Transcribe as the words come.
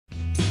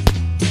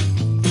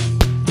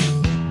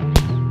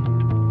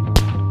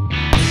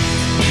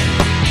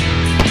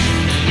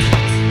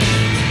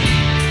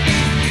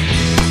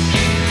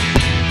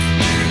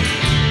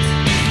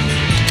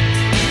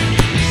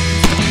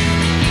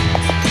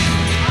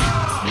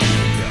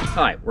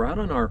Hi, we're out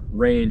on our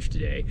range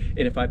today,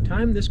 and if I've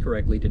timed this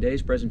correctly,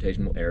 today's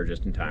presentation will air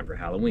just in time for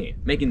Halloween,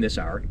 making this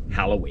our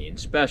Halloween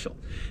special.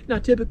 Now,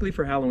 typically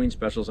for Halloween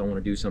specials, I want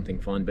to do something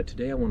fun, but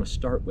today I want to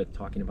start with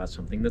talking about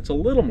something that's a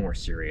little more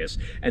serious,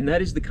 and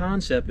that is the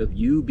concept of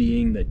you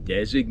being the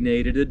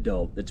designated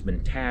adult that's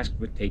been tasked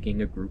with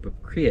taking a group of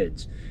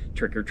kids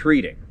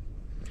trick-or-treating.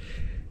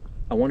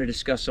 I want to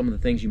discuss some of the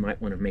things you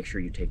might want to make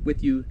sure you take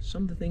with you,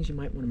 some of the things you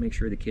might want to make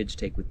sure the kids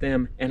take with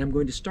them, and I'm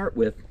going to start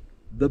with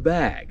the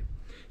bag.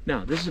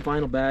 Now, this is a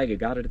vinyl bag. I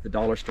got it at the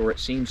dollar store. It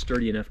seems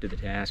sturdy enough to the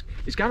task.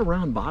 It's got a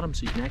round bottom,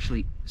 so you can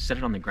actually set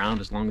it on the ground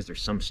as long as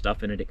there's some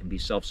stuff in it. It can be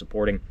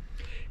self-supporting.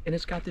 And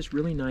it's got this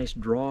really nice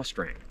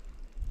drawstring.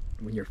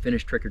 When you're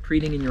finished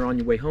trick-or-treating and you're on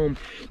your way home,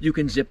 you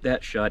can zip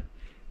that shut,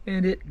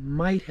 and it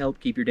might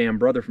help keep your damn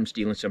brother from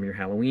stealing some of your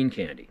Halloween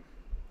candy.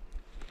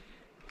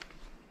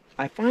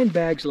 I find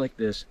bags like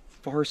this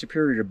far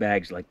superior to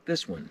bags like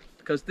this one,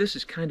 because this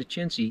is kind of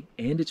chintzy,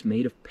 and it's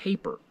made of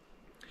paper.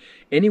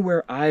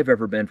 Anywhere I've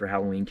ever been for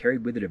Halloween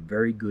carried with it a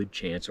very good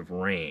chance of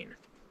rain.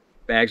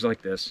 Bags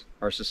like this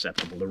are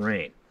susceptible to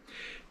rain.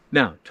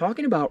 Now,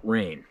 talking about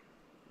rain,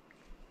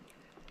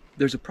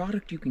 there's a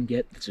product you can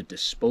get that's a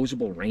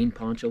disposable rain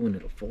poncho and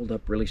it'll fold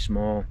up really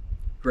small.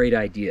 Great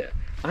idea.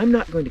 I'm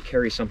not going to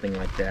carry something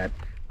like that.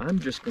 I'm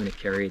just going to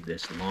carry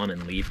this lawn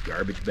and leaf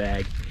garbage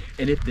bag,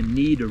 and if the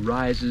need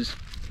arises,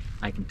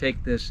 I can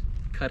take this,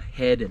 cut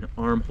head and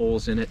arm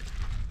holes in it,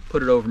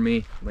 put it over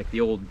me like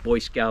the old Boy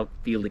Scout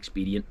field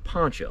expedient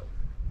poncho.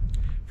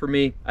 For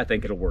me, I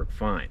think it'll work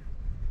fine.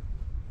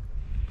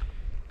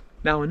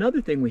 Now,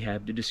 another thing we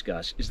have to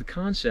discuss is the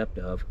concept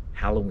of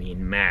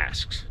Halloween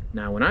masks.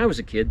 Now, when I was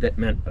a kid, that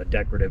meant a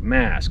decorative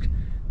mask.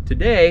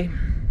 Today,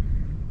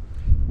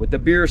 with the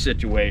beer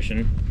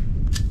situation,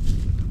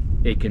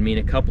 it can mean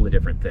a couple of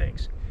different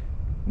things.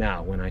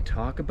 Now, when I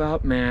talk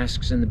about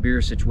masks and the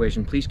beer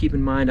situation, please keep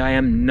in mind I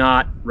am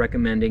not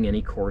recommending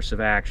any course of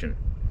action.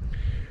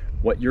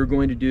 What you're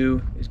going to do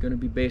is going to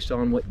be based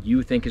on what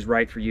you think is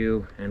right for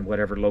you and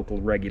whatever local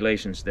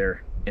regulations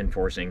they're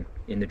enforcing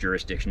in the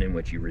jurisdiction in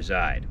which you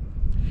reside.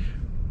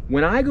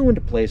 When I go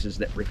into places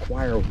that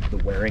require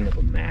the wearing of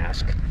a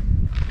mask,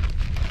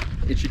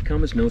 it should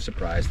come as no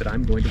surprise that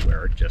I'm going to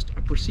wear just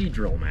a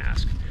procedural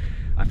mask.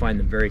 I find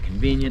them very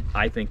convenient.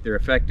 I think they're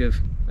effective.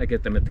 I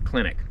get them at the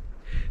clinic.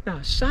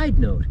 Now, side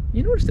note,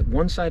 you notice that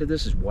one side of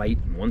this is white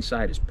and one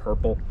side is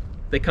purple?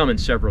 They come in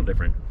several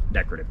different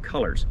decorative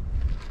colors.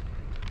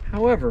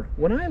 However,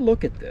 when I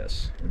look at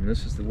this, and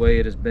this is the way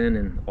it has been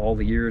in all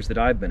the years that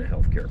I've been a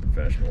healthcare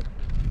professional,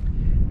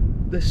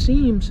 the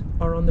seams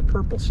are on the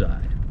purple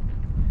side.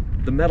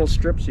 The metal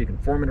strip, so you can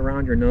form it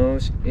around your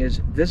nose, is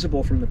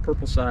visible from the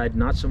purple side,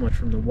 not so much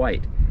from the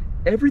white.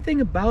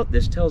 Everything about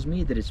this tells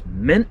me that it's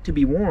meant to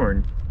be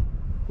worn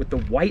with the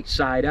white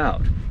side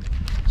out.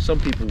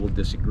 Some people will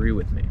disagree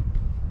with me.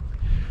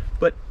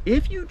 But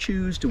if you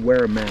choose to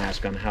wear a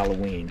mask on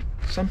Halloween,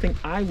 something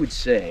I would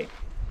say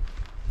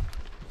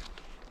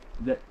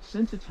that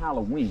since it's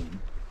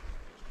Halloween,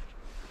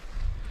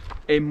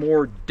 a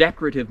more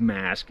decorative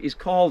mask is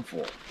called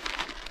for.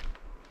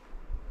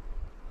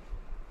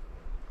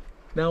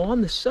 Now,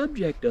 on the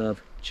subject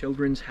of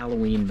children's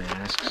Halloween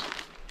masks,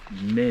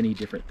 many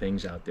different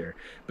things out there,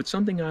 but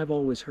something I've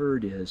always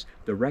heard is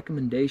the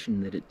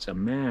recommendation that it's a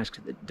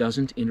mask that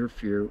doesn't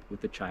interfere with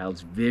the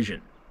child's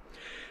vision.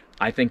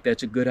 I think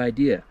that's a good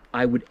idea.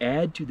 I would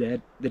add to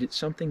that that it's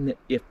something that,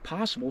 if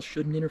possible,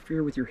 shouldn't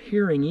interfere with your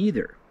hearing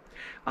either.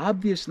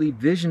 Obviously,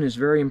 vision is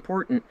very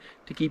important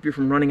to keep you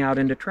from running out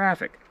into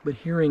traffic, but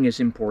hearing is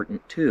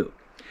important too.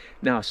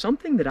 Now,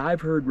 something that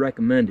I've heard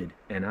recommended,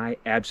 and I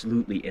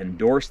absolutely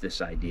endorse this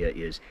idea,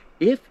 is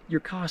if your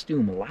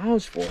costume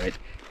allows for it,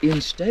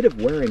 instead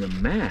of wearing a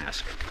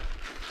mask,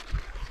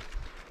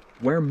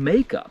 wear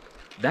makeup.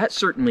 That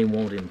certainly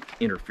won't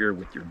interfere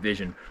with your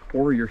vision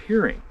or your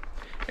hearing.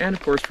 And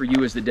of course, for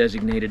you as the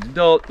designated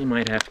adult, you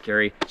might have to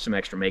carry some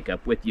extra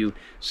makeup with you.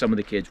 Some of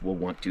the kids will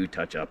want to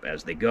touch up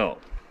as they go.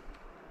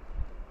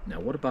 Now,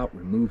 what about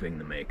removing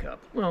the makeup?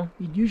 Well,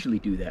 you'd usually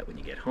do that when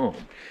you get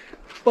home.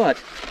 But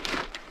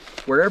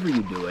wherever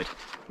you do it,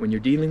 when you're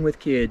dealing with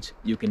kids,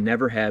 you can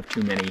never have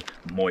too many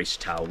moist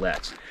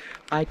towelettes.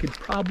 I could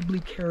probably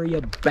carry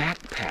a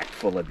backpack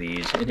full of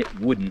these and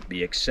it wouldn't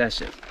be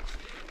excessive.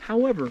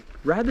 However,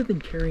 rather than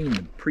carrying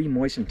the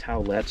pre-moistened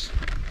towelettes,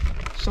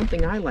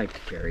 something I like to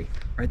carry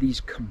are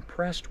these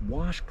compressed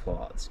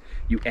washcloths.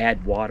 You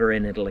add water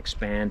and it'll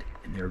expand,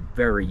 and they're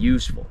very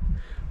useful.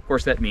 Of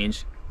course, that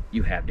means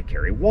you have to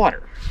carry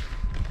water.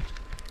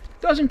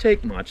 Doesn't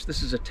take much.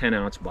 This is a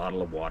 10-ounce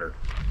bottle of water.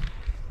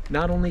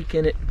 Not only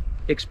can it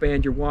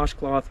expand your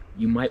washcloth,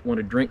 you might want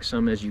to drink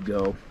some as you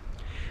go.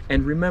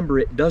 And remember,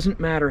 it doesn't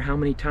matter how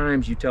many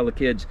times you tell the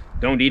kids,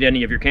 don't eat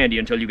any of your candy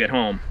until you get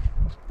home.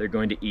 They're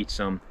going to eat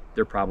some.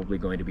 They're probably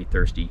going to be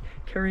thirsty.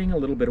 Carrying a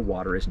little bit of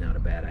water is not a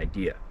bad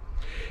idea.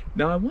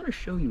 Now, I want to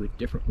show you a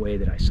different way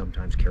that I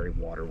sometimes carry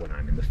water when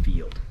I'm in the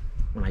field.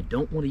 When I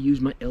don't want to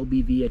use my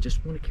LBV, I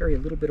just want to carry a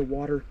little bit of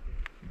water.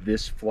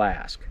 This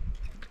flask.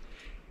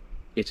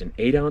 It's an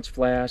 8-ounce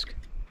flask,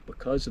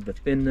 because of the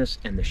thinness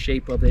and the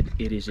shape of it,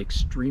 it is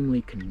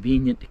extremely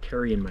convenient to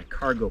carry in my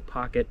cargo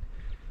pocket.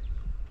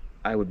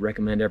 I would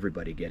recommend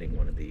everybody getting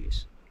one of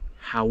these.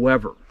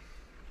 However,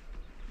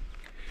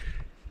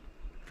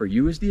 for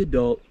you as the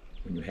adult,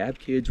 when you have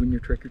kids, when you're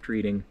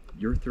trick-or-treating,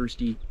 you're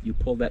thirsty, you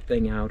pull that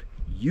thing out,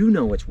 you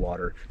know it's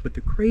water, but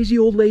the crazy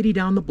old lady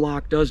down the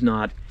block does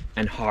not,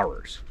 and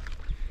horrors.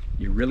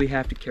 You really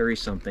have to carry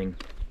something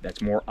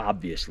that's more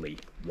obviously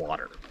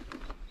water.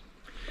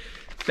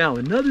 Now,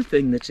 another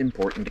thing that's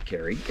important to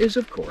carry is,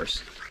 of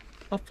course,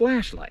 a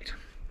flashlight.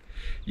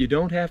 You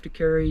don't have to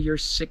carry your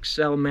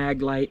 6-cell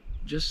mag light,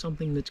 just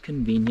something that's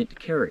convenient to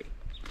carry.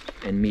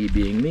 And me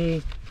being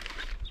me,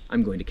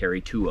 I'm going to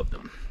carry 2 of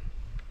them.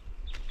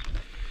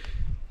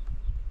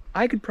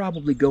 I could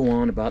probably go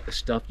on about the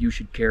stuff you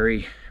should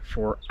carry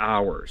for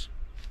hours,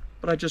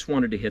 but I just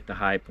wanted to hit the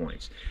high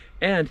points.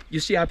 And you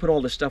see, I put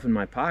all this stuff in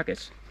my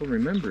pockets. Well,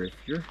 remember, if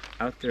you're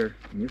out there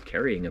and you're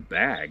carrying a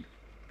bag,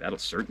 that'll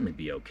certainly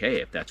be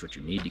okay if that's what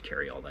you need to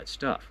carry all that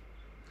stuff.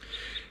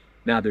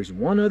 Now, there's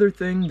one other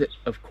thing that,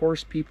 of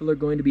course, people are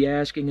going to be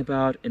asking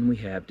about, and we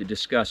have to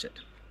discuss it.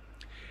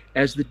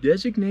 As the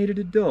designated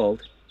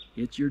adult,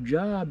 it's your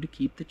job to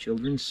keep the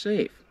children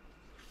safe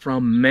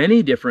from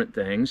many different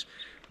things,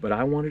 but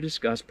I want to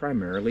discuss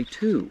primarily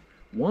 2.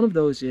 One of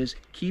those is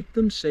keep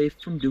them safe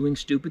from doing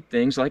stupid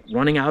things like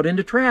running out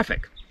into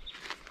traffic.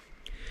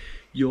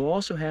 You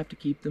also have to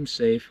keep them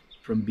safe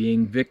from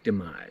being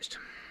victimized.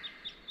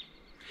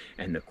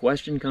 And the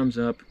question comes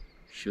up,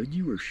 should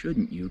you or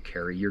shouldn't you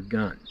carry your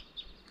gun?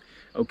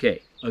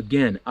 Okay,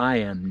 again, I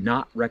am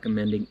not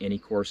recommending any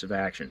course of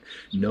action.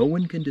 No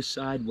one can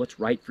decide what's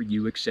right for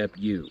you except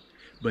you.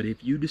 But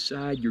if you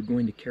decide you're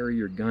going to carry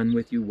your gun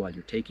with you while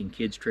you're taking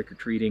kids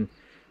trick-or-treating,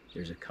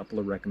 there's a couple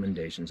of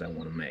recommendations I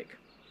want to make.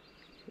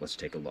 Let's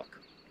take a look.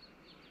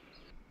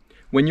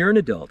 When you're an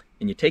adult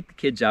and you take the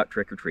kids out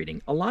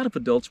trick-or-treating, a lot of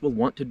adults will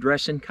want to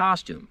dress in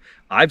costume.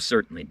 I've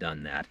certainly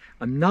done that.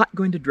 I'm not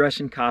going to dress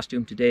in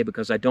costume today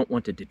because I don't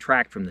want to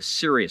detract from the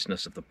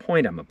seriousness of the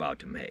point I'm about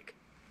to make.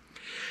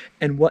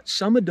 And what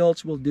some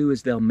adults will do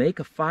is they'll make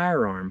a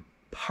firearm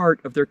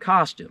part of their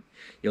costume.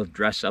 You'll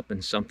dress up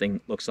in something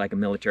that looks like a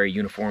military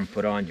uniform,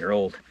 put on your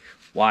old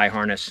Y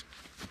harness,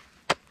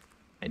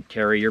 and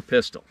carry your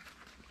pistol.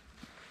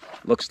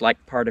 Looks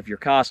like part of your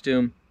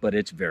costume, but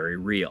it's very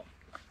real.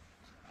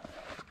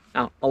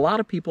 Now, a lot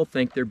of people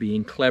think they're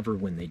being clever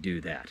when they do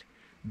that.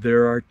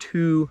 There are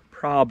 2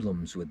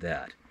 problems with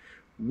that.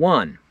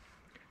 1,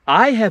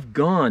 I have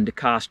gone to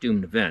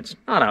costumed events,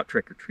 not out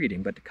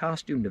trick-or-treating, but to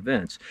costumed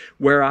events,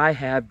 where I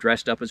have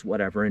dressed up as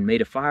whatever and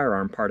made a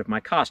firearm part of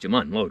my costume,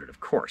 unloaded, of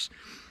course.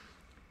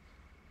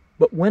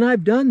 But when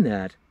I've done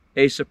that,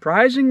 a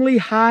surprisingly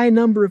high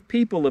number of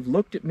people have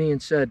looked at me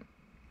and said,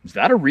 "Is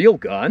that a real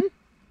gun?"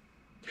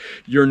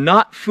 You're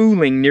not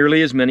fooling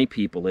nearly as many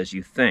people as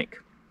you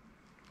think.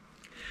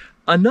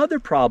 Another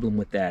problem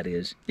with that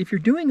is, if you're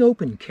doing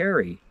open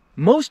carry,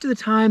 most of the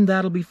time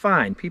that'll be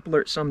fine. People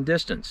are at some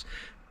distance.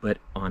 But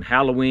on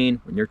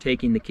Halloween, when you're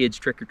taking the kids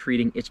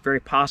trick-or-treating, it's very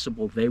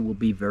possible they will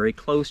be very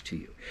close to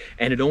you.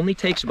 And it only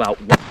takes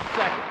about 1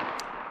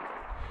 second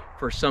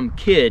for some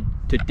kid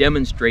to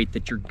demonstrate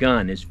that your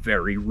gun is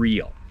very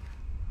real.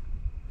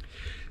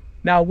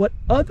 Now, what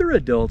other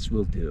adults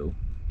will do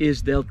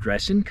is they'll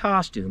dress in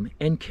costume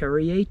and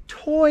carry a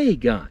toy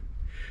gun.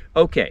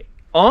 Okay,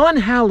 on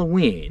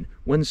Halloween,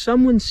 when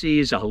someone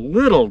sees a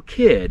little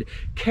kid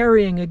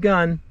carrying a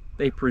gun,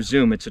 they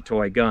presume it's a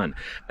toy gun,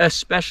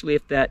 especially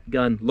if that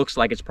gun looks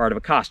like it's part of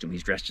a costume.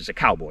 He's dressed as a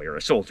cowboy or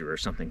a soldier or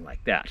something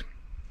like that.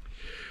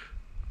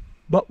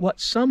 But what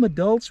some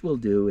adults will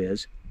do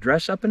is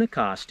dress up in a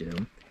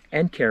costume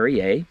and carry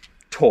a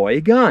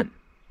toy gun.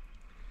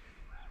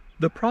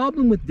 The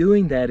problem with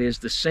doing that is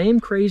the same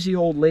crazy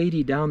old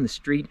lady down the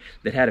street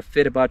that had a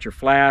fit about your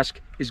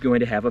flask is going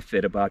to have a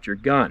fit about your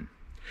gun.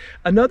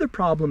 Another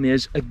problem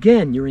is,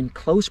 again, you're in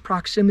close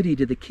proximity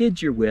to the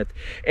kids you're with,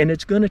 and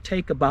it's going to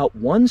take about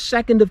 1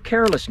 second of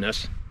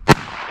carelessness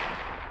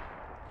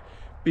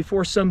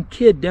before some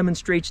kid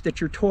demonstrates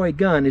that your toy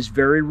gun is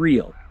very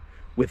real,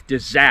 with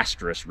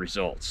disastrous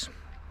results.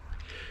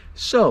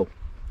 So,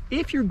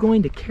 if you're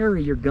going to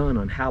carry your gun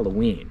on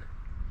Halloween,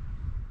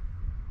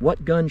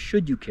 what gun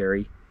should you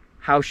carry?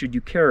 How should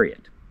you carry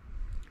it?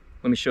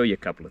 Let me show you a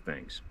couple of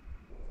things.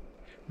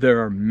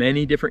 There are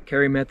many different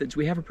carry methods.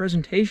 We have a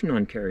presentation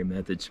on carry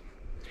methods.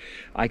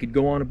 I could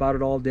go on about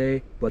it all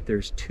day, but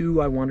there's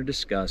 2 I want to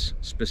discuss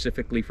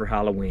specifically for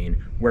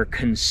Halloween, where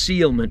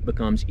concealment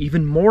becomes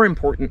even more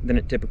important than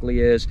it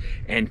typically is,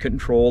 and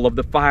control of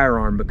the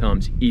firearm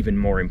becomes even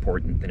more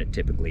important than it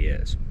typically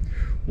is.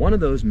 One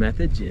of those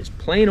methods is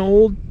plain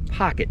old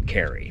pocket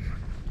carry.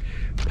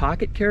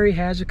 Pocket carry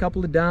has a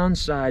couple of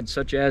downsides,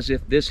 such as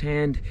if this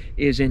hand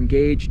is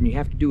engaged and you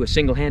have to do a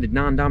single-handed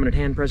non-dominant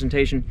hand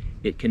presentation,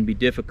 it can be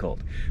difficult.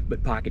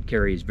 But pocket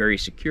carry is very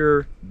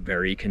secure,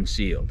 very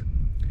concealed.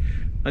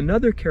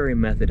 Another carry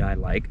method I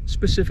like,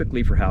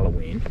 specifically for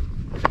Halloween,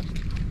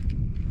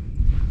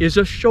 is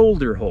a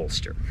shoulder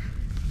holster.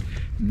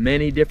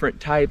 Many different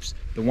types.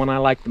 The one I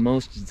like the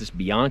most is this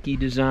Bianchi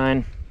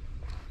design.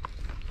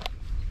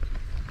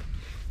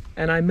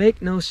 And I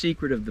make no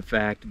secret of the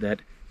fact that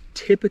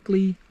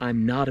typically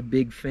I'm not a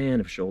big fan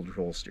of shoulder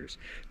holsters.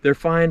 They're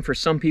fine for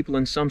some people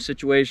in some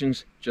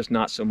situations, just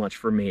not so much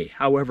for me.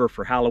 However,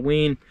 for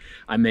Halloween,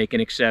 I make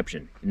an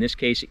exception. In this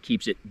case, it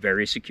keeps it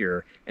very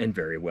secure and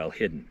very well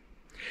hidden.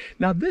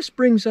 Now this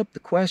brings up the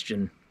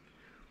question,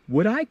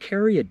 would I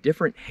carry a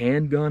different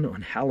handgun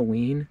on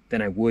Halloween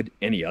than I would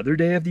any other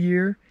day of the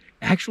year?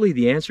 Actually,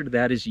 the answer to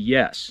that is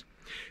yes.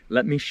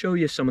 Let me show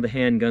you some of the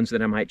handguns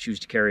that I might choose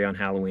to carry on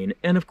Halloween.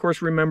 And of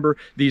course, remember,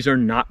 these are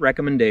not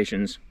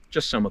recommendations,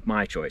 just some of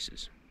my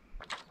choices.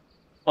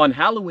 On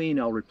Halloween,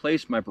 I'll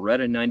replace my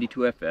Beretta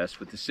 92FS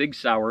with the Sig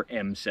Sauer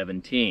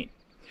M17.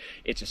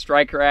 It's a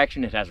striker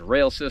action, it has a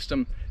rail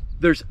system.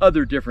 There's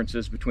other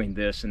differences between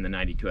this and the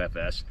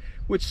 92FS,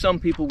 which some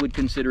people would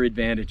consider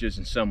advantages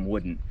and some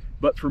wouldn't.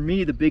 But for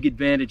me, the big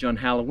advantage on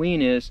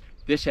Halloween is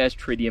this has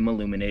tritium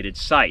illuminated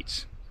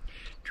sights.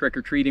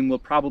 Trick-or-treating will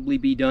probably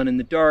be done in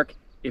the dark.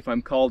 If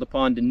I'm called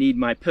upon to need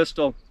my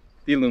pistol,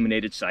 the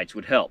illuminated sights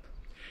would help.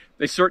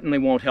 They certainly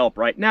won't help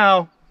right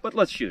now, but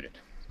let's shoot it.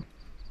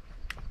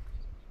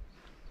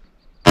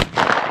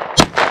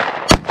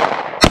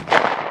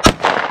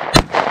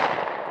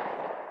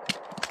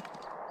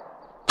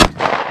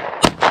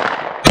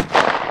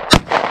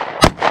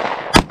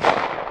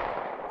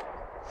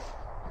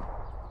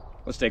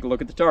 Let's take a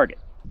look at the target.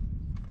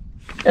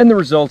 And the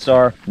results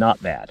are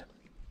not bad.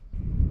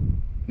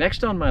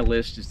 Next on my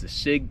list is the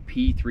SIG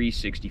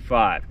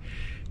P365.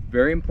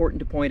 Very important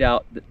to point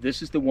out that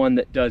this is the one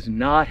that does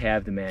not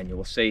have the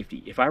manual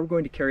safety. If I were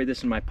going to carry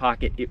this in my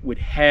pocket, it would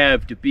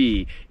have to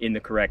be in the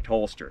correct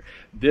holster.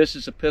 This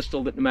is a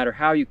pistol that no matter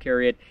how you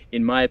carry it,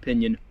 in my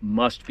opinion,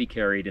 must be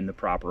carried in the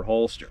proper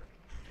holster.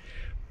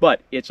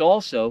 But it's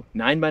also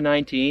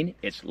 9x19,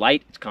 it's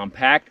light, it's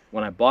compact.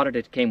 When I bought it,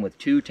 it came with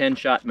two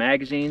 10-shot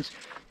magazines.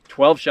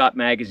 12-shot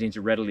magazines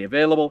are readily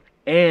available,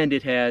 and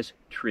it has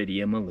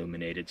tritium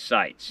illuminated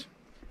sights.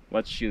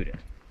 Let's shoot it.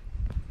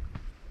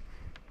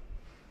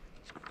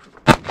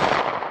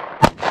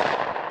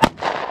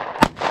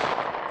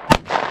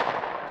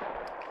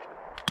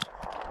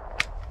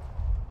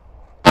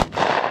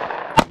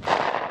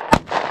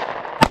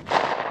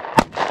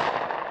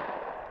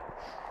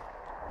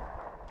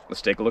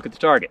 Let's take a look at the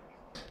target.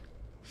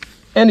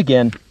 And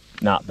again,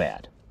 not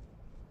bad.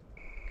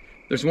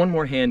 There's one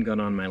more handgun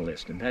on my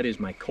list, and that is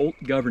my Colt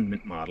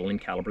Government model in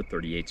caliber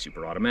 38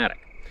 Super Automatic.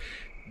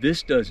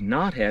 This does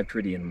not have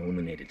tritium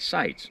illuminated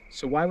sights,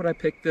 so why would I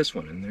pick this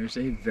one? And there's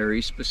a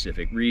very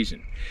specific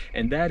reason.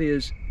 And that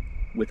is,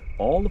 with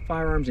all the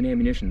firearms and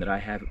ammunition that I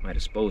have at my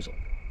disposal,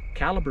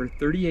 caliber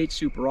 38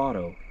 Super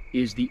Auto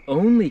is the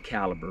only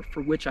caliber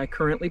for which I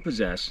currently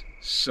possess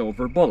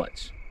silver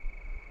bullets.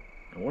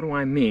 Now, what do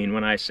I mean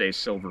when I say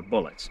silver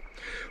bullets?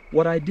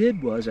 What I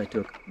did was I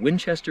took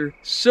Winchester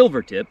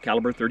Silvertip,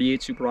 caliber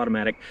 38 Super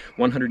Automatic,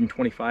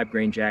 125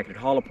 grain jacketed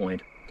hollow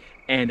point,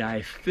 and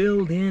I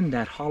filled in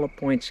that hollow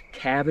point's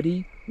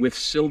cavity with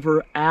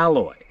silver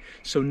alloy.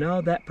 So now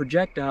that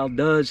projectile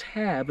does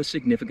have a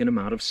significant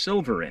amount of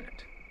silver in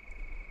it.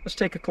 Let's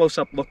take a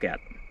close-up look at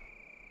them.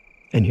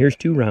 And here's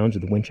 2 rounds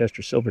of the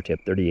Winchester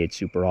Silvertip 38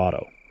 Super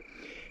Auto.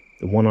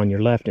 The one on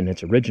your left in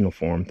its original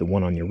form, the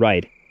one on your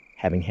right,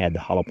 having had the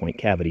hollow point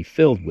cavity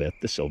filled with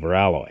the silver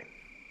alloy.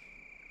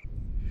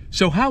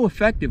 So how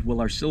effective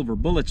will our silver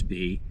bullets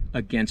be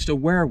against a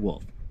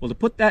werewolf? Well, to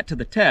put that to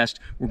the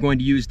test, we're going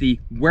to use the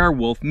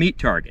werewolf meat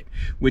target,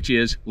 which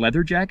is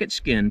leather jacket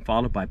skin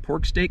followed by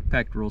pork steak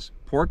pectorals,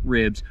 pork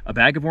ribs, a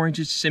bag of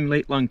oranges to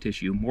simulate lung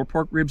tissue, more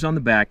pork ribs on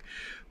the back.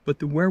 But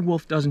the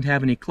werewolf doesn't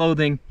have any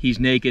clothing, he's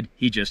naked,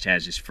 he just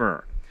has his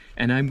fur.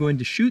 And I'm going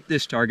to shoot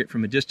this target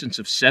from a distance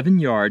of 7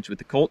 yards with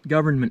the Colt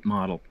Government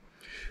model,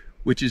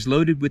 which is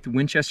loaded with the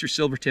Winchester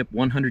Silvertip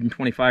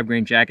 125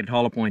 grain jacketed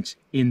hollow points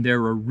in their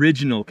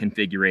original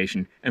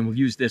configuration, and we'll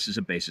use this as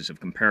a basis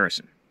of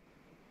comparison.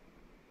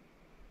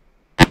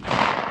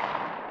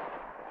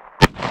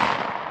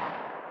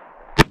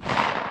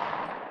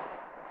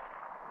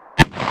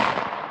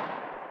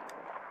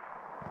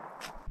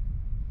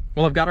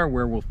 Well, I've got our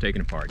werewolf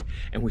taken apart,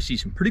 and we see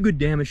some pretty good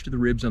damage to the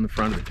ribs on the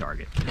front of the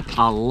target.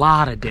 A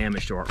lot of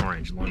damage to our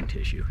orange lung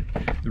tissue.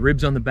 The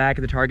ribs on the back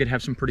of the target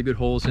have some pretty good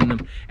holes in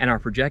them, and our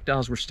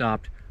projectiles were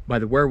stopped by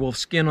the werewolf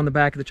skin on the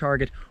back of the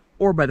target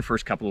or by the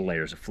first couple of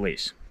layers of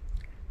fleece.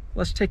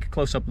 Let's take a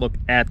close-up look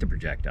at the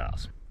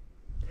projectiles.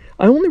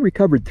 I only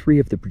recovered 3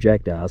 of the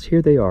projectiles.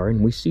 Here they are,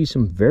 and we see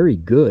some very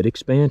good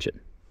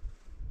expansion.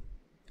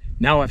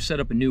 Now I've set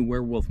up a new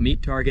werewolf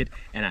meat target,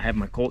 and I have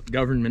my Colt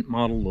Government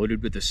model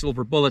loaded with the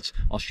silver bullets.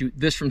 I'll shoot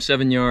this from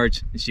 7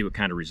 yards and see what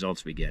kind of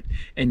results we get.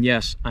 And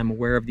yes, I'm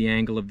aware of the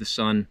angle of the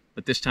sun,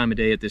 but this time of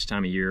day at this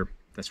time of year,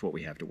 that's what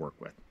we have to work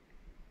with.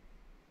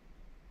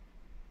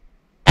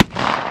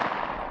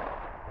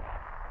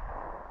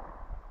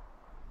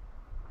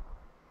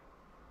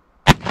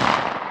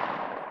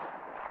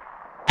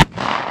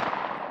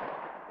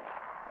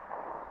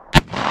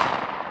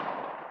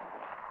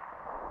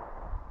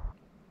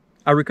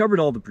 I recovered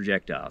all the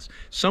projectiles.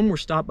 Some were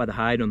stopped by the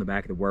hide on the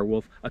back of the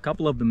werewolf. A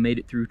couple of them made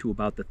it through to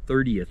about the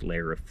 30th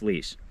layer of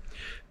fleece.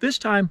 This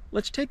time,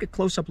 let's take a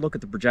close-up look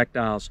at the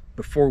projectiles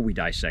before we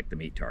dissect the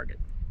meat target.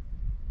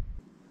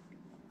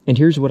 And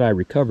here's what I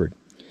recovered.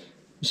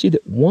 You see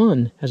that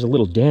one has a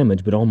little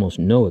damage but almost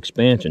no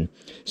expansion.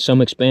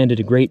 Some expanded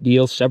a great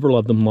deal, several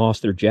of them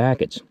lost their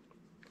jackets.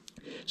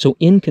 So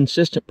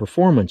inconsistent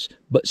performance,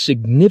 but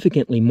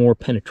significantly more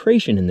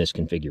penetration in this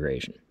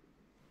configuration.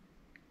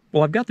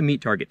 Well, I've got the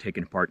meat target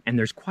taken apart, and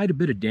there's quite a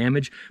bit of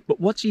damage,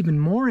 but what's even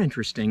more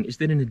interesting is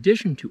that in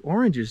addition to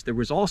oranges, there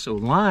was also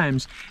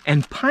limes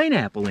and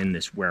pineapple in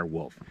this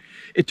werewolf.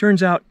 It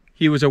turns out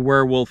he was a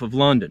werewolf of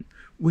London,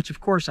 which of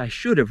course I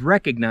should have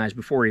recognized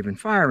before even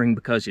firing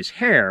because his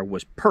hair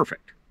was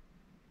perfect.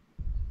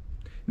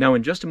 Now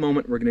in just a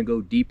moment we're going to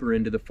go deeper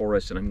into the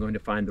forest and I'm going to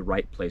find the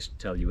right place to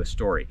tell you a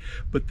story.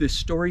 But this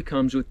story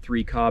comes with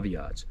 3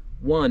 caveats.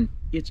 1,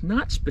 it's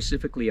not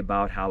specifically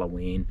about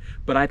Halloween,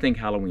 but I think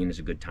Halloween is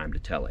a good time to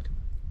tell it.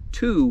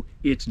 2,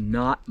 it's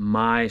not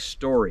my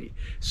story.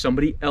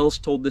 Somebody else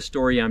told this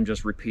story, I'm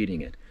just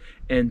repeating it.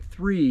 And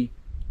 3,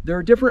 there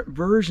are different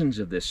versions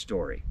of this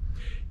story.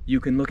 You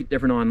can look at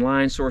different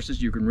online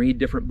sources, you can read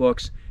different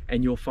books,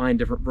 and you'll find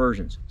different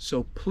versions.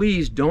 So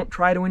please don't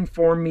try to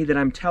inform me that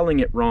I'm telling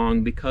it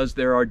wrong because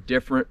there are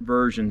different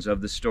versions of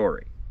the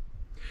story.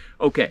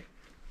 Okay,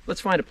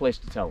 let's find a place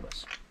to tell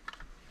this.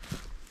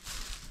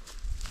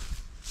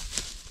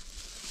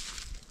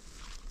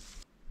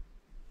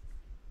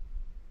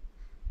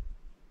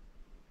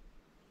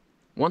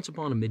 Once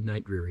upon a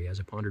midnight dreary, as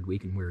I pondered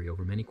weak and weary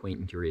over many quaint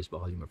and curious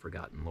volume of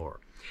forgotten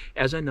lore.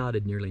 As I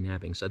nodded, nearly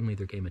napping, suddenly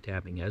there came a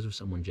tapping, as of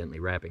someone gently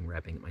rapping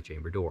at my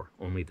chamber door.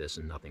 Only this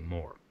and nothing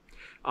more.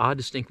 Ah,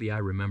 distinctly I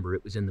remember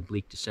it was in the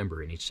bleak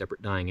December, and each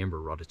separate dying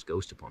ember wrought its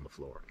ghost upon the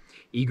floor.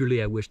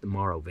 Eagerly I wished the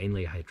morrow,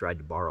 vainly I had tried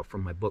to borrow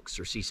from my book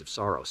surcease of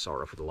sorrow,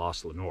 sorrow for the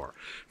lost Lenore,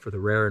 for the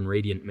rare and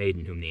radiant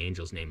maiden whom the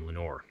angels name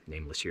Lenore,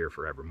 nameless here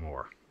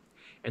forevermore.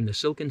 And the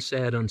silken,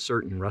 sad,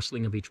 uncertain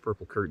rustling of each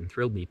purple curtain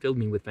thrilled me, filled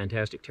me with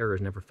fantastic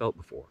terrors never felt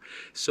before.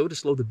 So to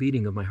slow the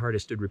beating of my heart I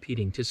stood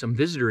repeating, "'Tis some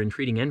visitor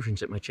entreating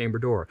entrance at my chamber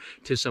door.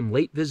 'Tis some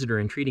late visitor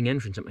entreating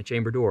entrance at my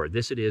chamber door.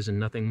 This it is and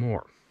nothing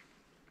more."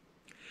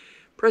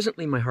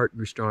 Presently my heart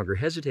grew stronger,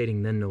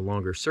 hesitating then no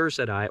longer. "Sir,"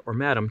 said I, "or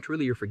madam,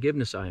 truly your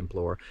forgiveness I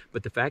implore,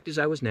 but the fact is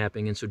I was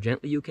napping, and so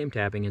gently you came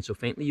tapping, and so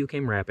faintly you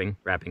came rapping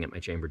at my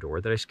chamber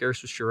door, that I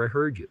scarce was sure I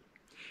heard you.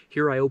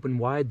 Here I opened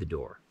wide the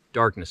door.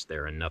 Darkness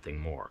there and nothing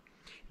more.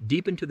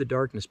 Deep into the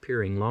darkness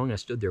peering, long I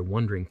stood there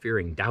wondering,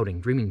 fearing,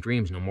 doubting, dreaming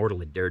dreams no mortal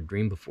had dared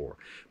dream before.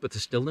 But the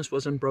stillness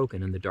was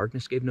unbroken, and the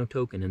darkness gave no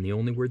token, and the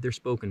only word there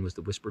spoken was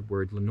the whispered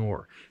word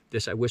Lenore.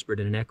 This I whispered,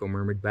 and an echo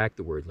murmured back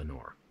the word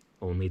Lenore.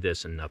 Only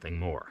this and nothing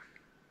more.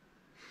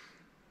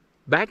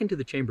 Back into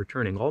the chamber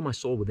turning, all my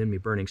soul within me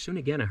burning, soon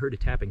again I heard a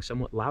tapping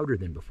somewhat louder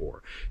than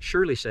before.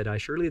 "Surely," said I,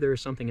 "surely there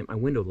is something at my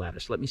window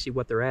lattice. Let me see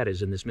what thereat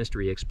is, and this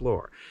mystery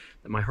explore.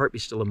 Let my heart be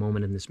still a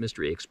moment, and this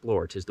mystery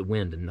explore. 'Tis the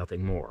wind and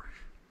nothing more."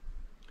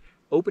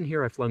 Open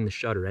here I flung the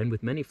shutter, and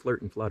with many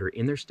flirt and flutter,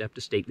 in there stepped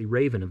a stately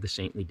raven of the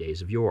saintly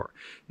days of yore.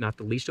 Not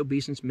the least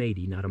obeisance made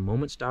he, not a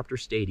moment stopped or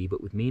stayed he,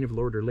 but with mien of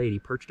lord or lady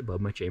perched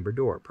above my chamber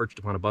door, perched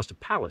upon a bust of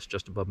Pallas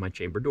just above my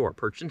chamber door,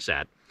 perched and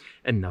sat,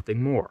 and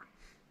nothing more.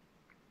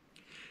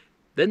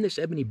 Then this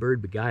ebony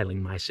bird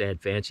beguiling my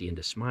sad fancy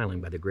into smiling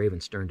by the grave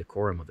and stern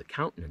decorum of the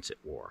countenance it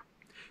wore.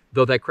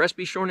 "Though thy crest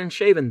be shorn and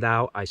shaven,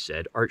 thou," I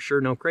said, "art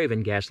sure no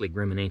craven, ghastly,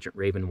 grim, and ancient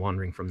raven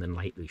wandering from the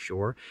nightly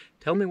shore.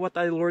 Tell me what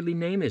thy lordly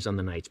name is on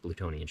the night's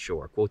Plutonian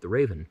shore." Quoth the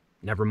raven,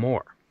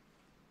 "Nevermore."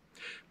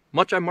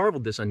 Much I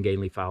marveled this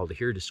ungainly fowl to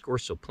hear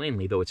discourse so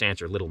plainly, though its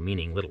answer little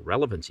meaning, little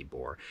relevancy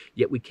bore.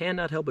 Yet we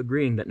cannot help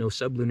agreeing that no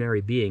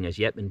sublunary being has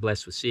yet been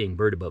blessed with seeing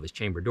bird above his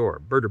chamber door,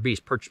 bird or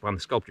beast perched upon the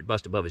sculptured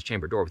bust above his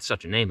chamber door with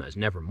such a name as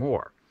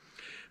Nevermore.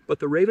 But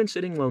the raven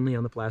sitting lonely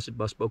on the placid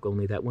bust spoke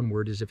only that one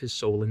word as if his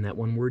soul in that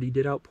one word he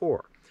did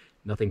outpour.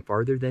 Nothing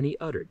farther than he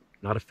uttered,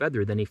 not a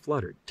feather than he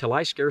fluttered, till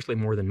I scarcely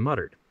more than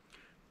muttered,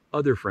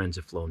 "Other friends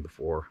have flown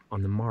before,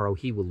 on the morrow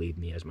he will leave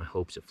me as my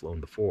hopes have flown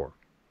before."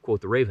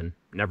 Quoth the raven,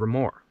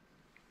 "Nevermore."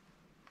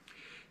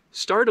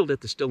 Startled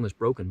at the stillness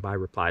broken by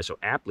reply so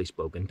aptly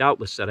spoken,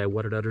 doubtless, said I,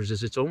 what it utters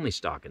is its only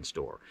stock and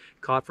store,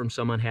 caught from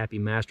some unhappy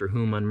master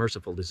whom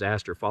unmerciful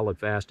disaster followed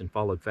fast and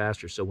followed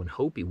faster, so when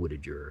hope he would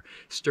adjure,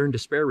 stern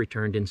despair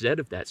returned instead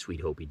of that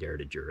sweet hope he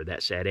dared adjure,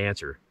 that sad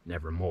answer,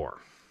 "Nevermore."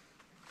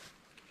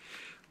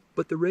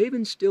 But the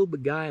raven still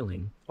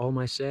beguiling all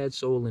my sad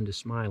soul into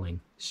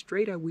smiling,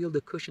 straight I wheeled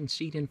a cushioned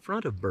seat in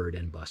front of bird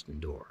and bust and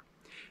door.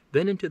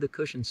 Then into the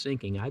cushion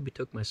sinking, I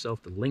betook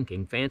myself to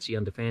linking fancy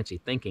unto fancy,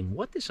 thinking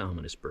what this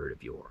ominous bird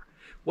of yore,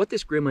 what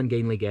this grim,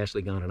 ungainly,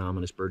 ghastly, gaunt, and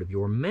ominous bird of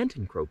yore meant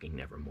in croaking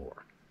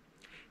nevermore.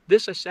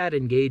 This I sat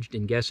engaged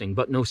in guessing,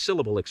 but no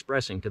syllable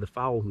expressing to the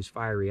fowl whose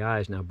fiery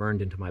eyes now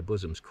burned into my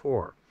bosom's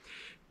core.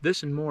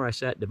 This and more I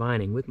sat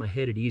divining, with my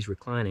head at ease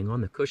reclining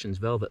on the cushion's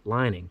velvet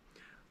lining,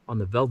 on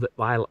the velvet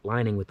violet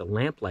lining with the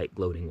lamplight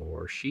gloating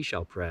o'er, she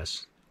shall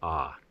press,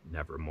 ah,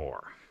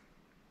 nevermore.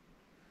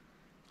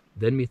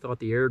 Then methought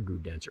the air grew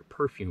denser,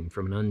 perfumed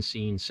from an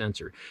unseen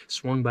censer,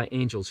 swung by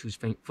angels whose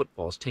faint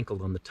footfalls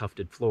tinkled on the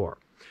tufted floor.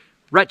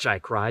 "Wretch," I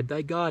cried,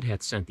 "thy God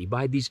hath sent thee,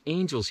 by these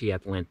angels he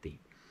hath lent thee.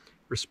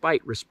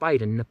 Respite,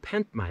 respite, and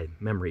nepenthe my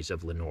memories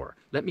of Lenore.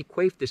 Let me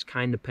quaff this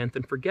kind nepenthe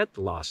and forget the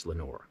lost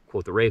Lenore.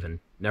 Quoth the Raven,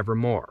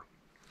 nevermore.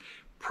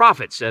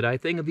 Prophet, said I,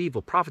 thing of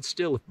evil, prophet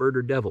still if bird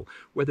or devil,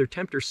 whether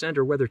tempter sent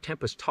or whether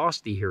tempest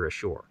tossed thee here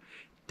ashore.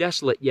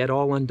 Desolate yet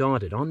all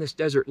undaunted, on this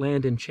desert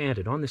land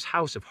enchanted, on this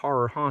house of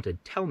horror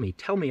haunted, tell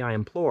me, I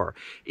implore,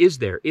 is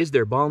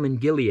there balm in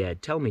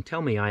Gilead? Tell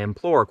me, I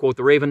implore. Quoth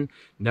the Raven,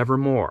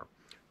 nevermore.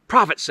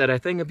 Prophet, said I,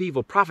 thing of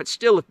evil, prophet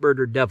still if bird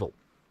or devil,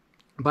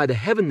 by the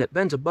heaven that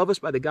bends above us,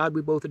 by the God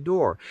we both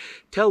adore,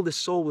 tell this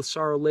soul with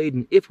sorrow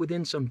laden, if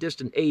within some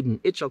distant Aden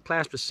it shall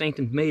clasp a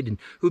sainted maiden,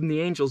 whom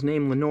the angels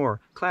name Lenore,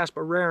 clasp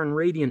a rare and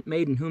radiant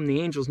maiden, whom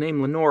the angels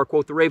name Lenore.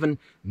 Quoth the Raven,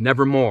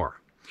 nevermore.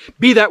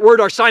 Be that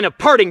word our sign of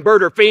parting,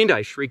 bird or fiend,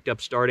 I shrieked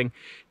up starting.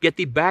 Get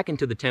thee back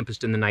into the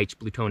tempest in the night's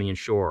Plutonian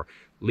shore.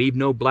 Leave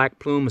no black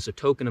plume as a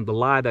token of the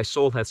lie thy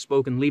soul hath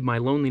spoken. Leave my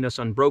loneliness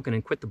unbroken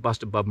and quit the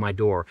bust above my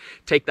door.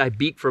 Take thy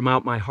beak from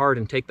out my heart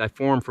and take thy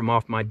form from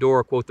off my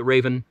door. Quoth the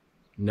Raven,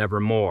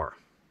 nevermore.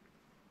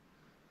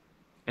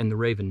 And the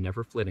Raven,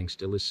 never flitting,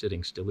 still is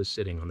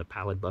sitting on the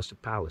pallid bust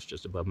of Pallas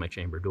just above my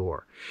chamber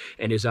door.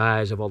 And his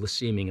eyes have all the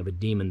seeming of a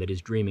demon that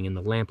is dreaming, and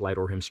the lamplight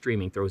o'er him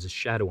streaming throws his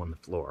shadow on the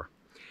floor.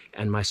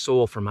 And my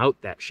soul from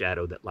out that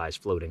shadow that lies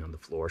floating on the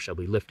floor shall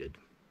be lifted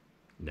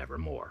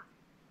nevermore.